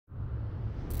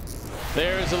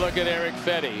There's a look at Eric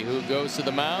Fetty, who goes to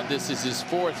the mound. This is his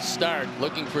fourth start,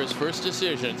 looking for his first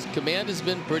decision. His command has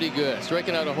been pretty good,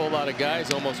 striking out a whole lot of guys,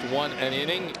 almost won an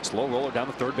inning. Slow roller down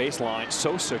the third base line.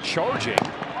 Sosa charging.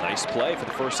 Nice play for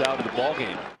the first out of the ball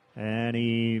game. And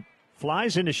he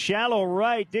flies into shallow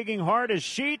right, digging hard as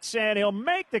Sheets, and he'll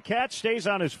make the catch, stays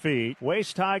on his feet.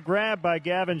 Waist-high grab by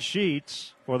Gavin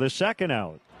Sheets for the second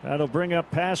out. That'll bring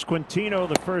up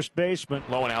Pasquantino, the first baseman.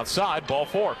 Low and outside, ball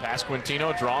four.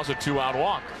 Pasquantino draws a 2-out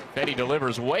walk. Fetty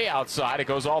delivers way outside. It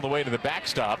goes all the way to the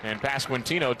backstop, and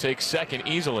Pasquantino takes second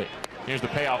easily. Here's the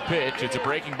payoff pitch. It's a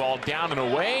breaking ball down and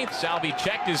away. Salvi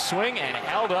checked his swing and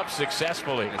held up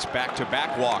successfully. It's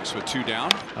back-to-back walks with 2 down.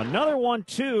 Another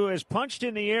 1-2 is punched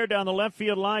in the air down the left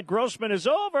field line. Grossman is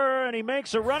over, and he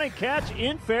makes a running catch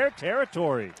in fair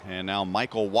territory. And now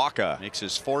Michael Wacha makes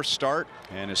his 4th start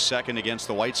and his 2nd against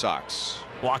the White Sox.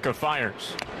 Wacha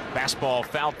fires. Fastball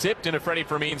foul tipped into Freddie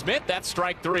Fermin's mitt. That's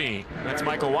strike 3. That's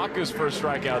Michael Wacha's first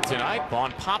strikeout tonight.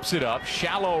 Vaughn pops it up,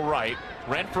 shallow right.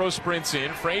 Renfroe sprints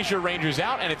in. Frazier rangers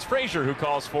out, and it's Frazier who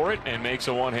calls for it and makes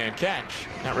a one-hand catch.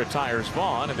 That retires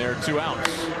Vaughn, and there are 2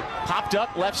 outs. Popped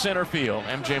up left center field.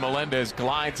 MJ Melendez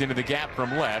glides into the gap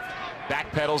from left.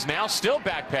 Backpedals now, still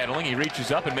backpedaling. He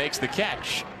reaches up and makes the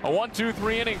catch. A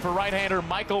 1-2-3 inning for right-hander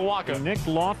Michael Wacha. Nick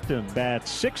Lofton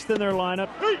bats 6th in their lineup.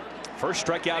 First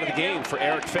strikeout of the game for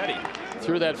Eric Fetty.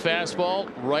 Threw that fastball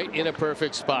right in a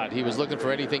perfect spot. He was looking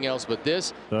for anything else but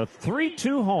this. The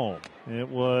 3-2 home. It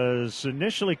was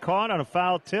initially caught on a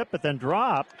foul tip, but then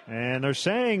dropped. And they're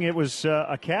saying it was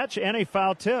a catch and a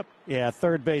foul tip. Yeah,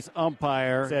 third base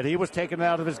umpire said he was taken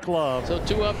out of his glove. So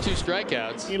 2 up, 2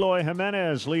 strikeouts. Eloy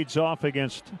Jimenez leads off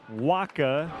against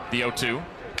Wacha. The 0-2.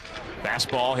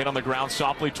 Fastball hit on the ground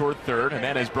softly toward third, and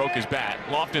then has broke his bat.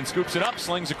 Lofton scoops it up,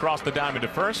 slings across the diamond to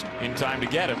first. In time to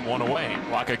get him, 1 away.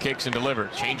 Wacha kicks and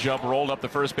delivers. Changeup rolled up the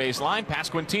first base line.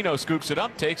 Pasquantino scoops it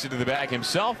up, takes it to the bag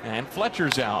himself, and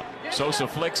Fletcher's out. Sosa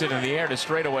flicks it in the air to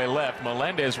straightaway left.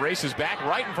 Melendez races back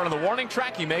right in front of the warning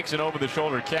track. He makes an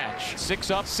over-the-shoulder catch.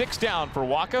 6 up, 6 down for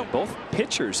Wacha. Both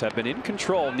pitchers have been in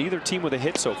control. Neither team with a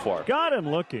hit so far. Got him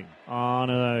looking on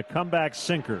a comeback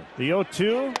sinker. The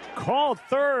 0-2 called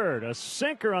third. A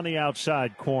sinker on the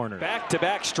outside corner.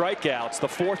 Back-to-back strikeouts, the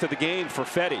 4th of the game for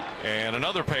Fetty. And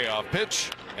another payoff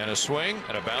pitch and a swing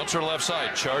and a bouncer left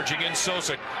side charging in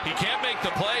Sosa. He can't make the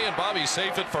play, and Bobby's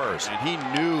safe at first. And he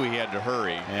knew he had to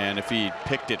hurry, and if he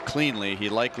picked it cleanly, he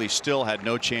likely still had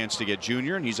no chance to get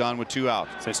Junior, and he's on with 2 outs.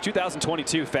 Since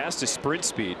 2022, fastest sprint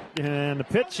speed. And the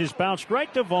pitch is bounced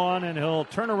right to Vaughn, and he'll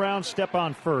turn around, step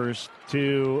on first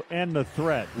to end the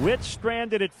threat. Witt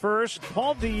stranded at first.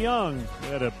 Paul DeYoung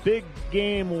had a big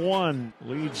game 1.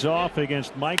 Leads off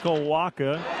against Michael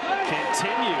Wacha.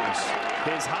 Continues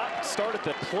his hot start at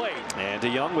the plate. And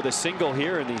DeYoung with a single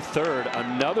here in the 3rd.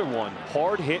 Another one.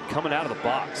 Hard hit coming out of the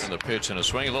box. And the pitch and a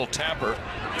swing, a little tapper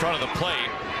in front of the plate.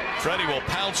 Freddie will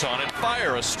pounce on it,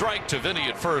 fire a strike to Vinny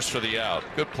at first for the out.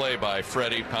 Good play by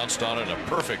Freddie, pounced on it, a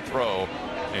perfect throw.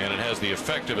 And it has the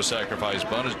effect of a sacrifice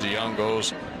bunt as DeYoung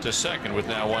goes to second with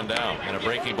now 1 down. And a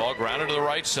breaking ball grounded to the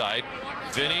right side.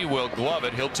 Vinny will glove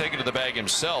it. He'll take it to the bag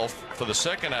himself for the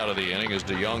 2nd out of the inning as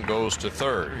DeYoung goes to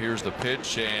 3rd. Here's the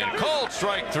pitch and called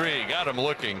strike 3. Got him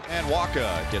looking. And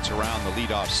Wacha gets around the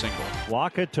leadoff single.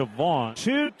 Wacha to Vaughn.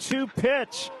 2-2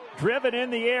 pitch. Driven in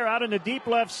the air out in the deep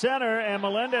left center, and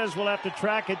Melendez will have to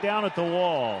track it down at the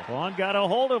wall. Vaughn got a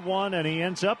hold of one, and he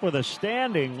ends up with a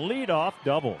standing leadoff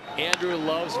double. Andrew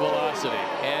loves velocity,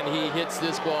 and he hits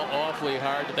this ball awfully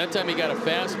hard. That time he got a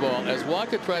fastball as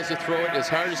Wacha tries to throw it as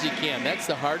hard as he can. That's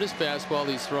the hardest fastball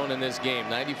he's thrown in this game.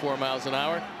 94 miles an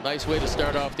hour. Nice way to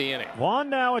start off the inning. Vaughn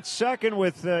now at second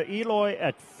with Eloy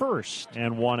at first,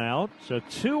 and 1 out. So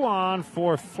 2 on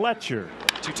for Fletcher.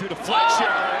 2-2 to Fletcher,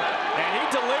 and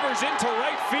he delivers into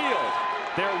right field.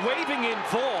 They're waving in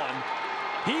Vaughn.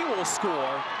 He will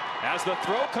score as the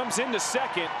throw comes into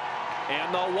second,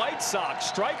 and the White Sox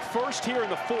strike first here in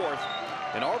the 4th.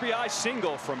 An RBI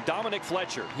single from Dominic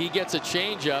Fletcher. He gets a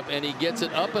changeup, and he gets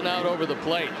it up and out over the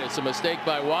plate. It's a mistake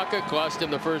by Wacha, cost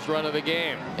him the first run of the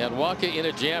game. And Wacha in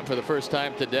a jam for the first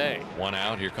time today. 1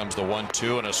 out. Here comes the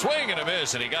 1-2 and a swing and a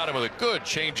miss, and he got him with a good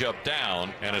changeup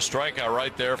down and a strikeout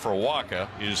right there for Wacha.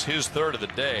 Is his 3rd of the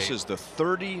day. This is the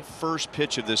 31st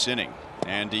pitch of this inning.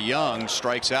 And DeYoung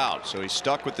strikes out, so he's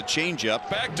stuck with the changeup.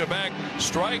 Back-to-back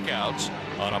strikeouts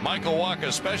on a Michael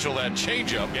Wacha special. That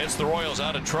changeup gets the Royals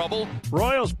out of trouble.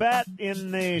 Royals bat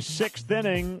in the 6th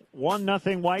inning.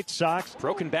 1-0 White Sox.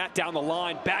 Broken bat down the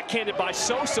line. Backhanded by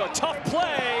Sosa. Tough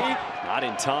play. Not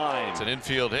in time. It's an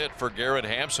infield hit for Garrett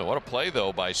Hampson. What a play,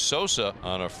 though, by Sosa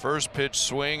on a first pitch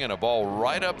swing and a ball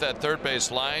right up that third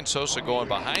base line. Sosa going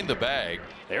behind the bag.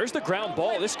 There's the ground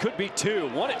ball. This could be 2.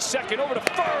 1 at second, over to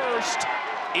first.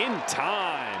 In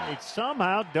time. They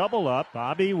somehow double up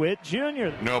Bobby Witt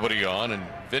Jr. Nobody on, and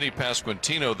Vinny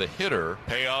Pasquantino, the hitter.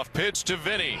 Payoff pitch to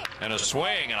Vinny, and a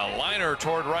swing and a liner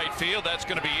toward right field. That's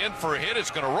going to be in for a hit.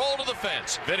 It's going to roll to the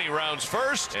fence. Vinny rounds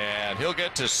first, and he'll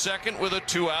get to second with a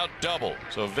 2-out double.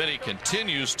 So Vinny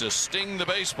continues to sting the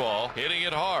baseball, hitting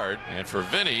it hard. And for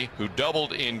Vinny, who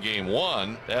doubled in Game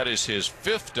 1, that is his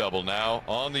 5th double now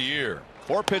on the year.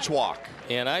 4-pitch walk.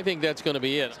 And I think that's going to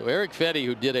be it. So Eric Fetty,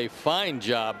 who did a fine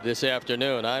job this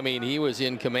afternoon. I mean, he was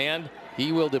in command.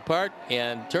 He will depart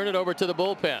and turn it over to the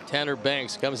bullpen. Tanner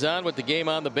Banks comes on with the game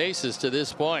on the bases to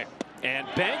this point. And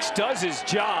Banks does his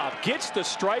job, gets the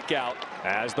strikeout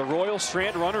as the Royals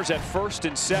strand runners at first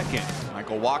and second.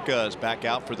 Michael Wacha is back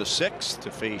out for the 6th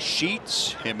to face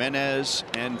Sheets, Jimenez,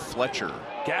 and Fletcher.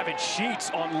 Gavin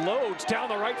Sheets unloads down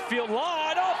the right field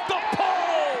line, off the pole.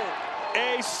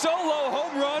 A solo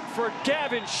home run for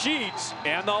Gavin Sheets,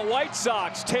 and the White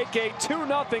Sox take a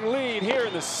 2-0 lead here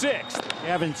in the 6th.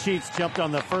 Gavin Sheets jumped on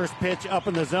the first pitch up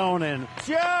in the zone and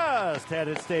just had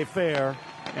it stay fair.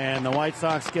 And the White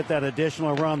Sox get that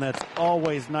additional run. That's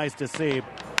always nice to see.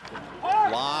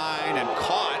 Line and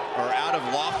caught, or out of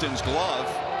Lofton's glove,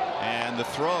 and the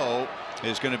throw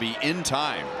is going to be in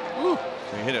time. Woo.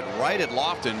 He hit it right at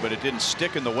Lofton, but it didn't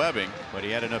stick in the webbing, but he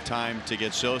had enough time to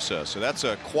get Sosa. So that's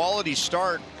a quality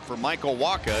start for Michael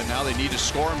Wacha. Now they need to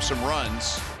score him some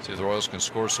runs. See if the Royals can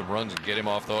score some runs and get him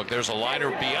off the hook. There's a liner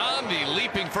beyond the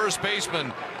leaping first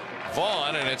baseman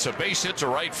Vaughn, and it's a base hit to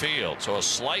right field. So a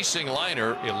slicing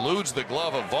liner eludes the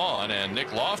glove of Vaughn, and Nick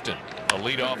Lofton, a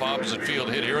leadoff opposite field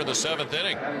hit here in the 7th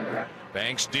inning.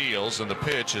 Banks deals, and the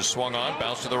pitch is swung on,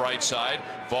 bounced to the right side.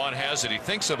 Vaughn has it. He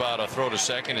thinks about a throw to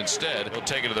second. Instead, he'll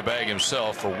take it to the bag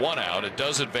himself for 1 out. It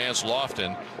does advance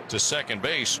Lofton to second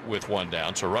base with 1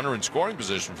 down. So runner in scoring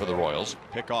position for the Royals.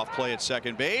 Pickoff play at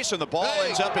second base, and the ball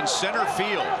ends up in center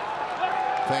field.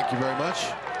 Thank you very much.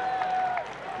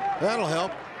 That'll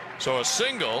help. So a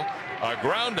single, a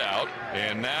ground out,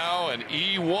 and now an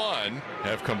E1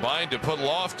 have combined to put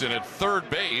Lofton at third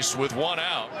base with 1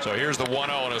 out. So here's the 1-0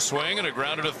 and a swing and a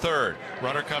grounder to third.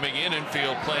 Runner coming in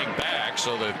infield playing back,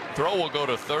 so the throw will go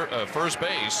to first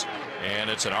base,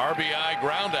 and it's an RBI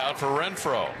ground out for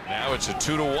Renfroe. Now it's a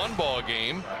 2-1 ball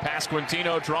game.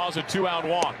 Pasquantino draws a 2-out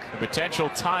walk. The potential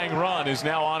tying run is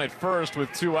now on at first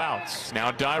with 2 outs.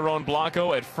 Now Dairon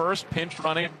Blanco at first, pinch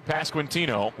running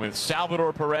Pasquantino with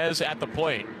Salvador Perez at the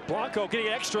plate. Blanco getting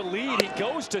an extra lead. He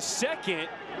goes to second.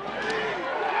 Oh,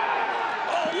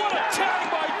 what a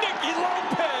tag by Nicky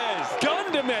Lopez!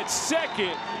 Gunned him at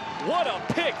second. What a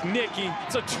pick, Nicky.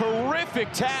 It's a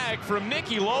terrific tag from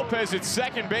Nicky Lopez at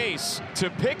second base to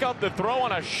pick up the throw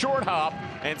on a short hop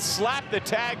and slap the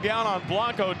tag down on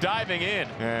Blanco diving in.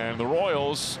 And the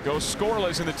Royals go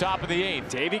scoreless in the top of the 8th.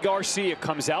 Davy Garcia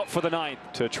comes out for the 9th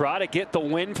to try to get the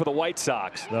win for the White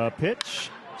Sox. The pitch,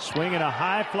 swinging a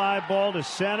high fly ball to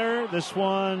center. This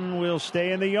one will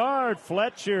stay in the yard.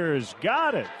 Fletcher's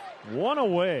got it. 1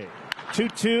 away.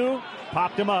 2-2,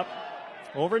 popped him up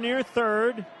over near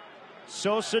third.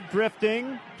 Sosa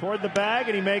drifting toward the bag,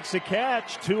 and he makes a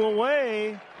catch. 2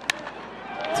 away.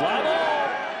 Fly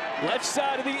ball, left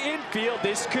side of the infield.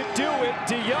 This could do it.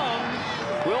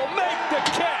 DeYoung will make the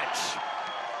catch.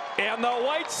 And the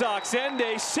White Sox end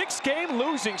a 6-game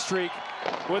losing streak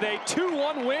with a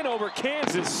 2-1 win over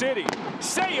Kansas City.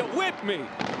 Say it with me.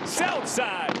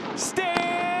 Southside,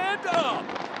 stand up.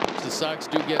 The Sox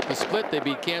do get the split. They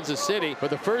beat Kansas City for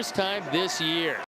the first time this year.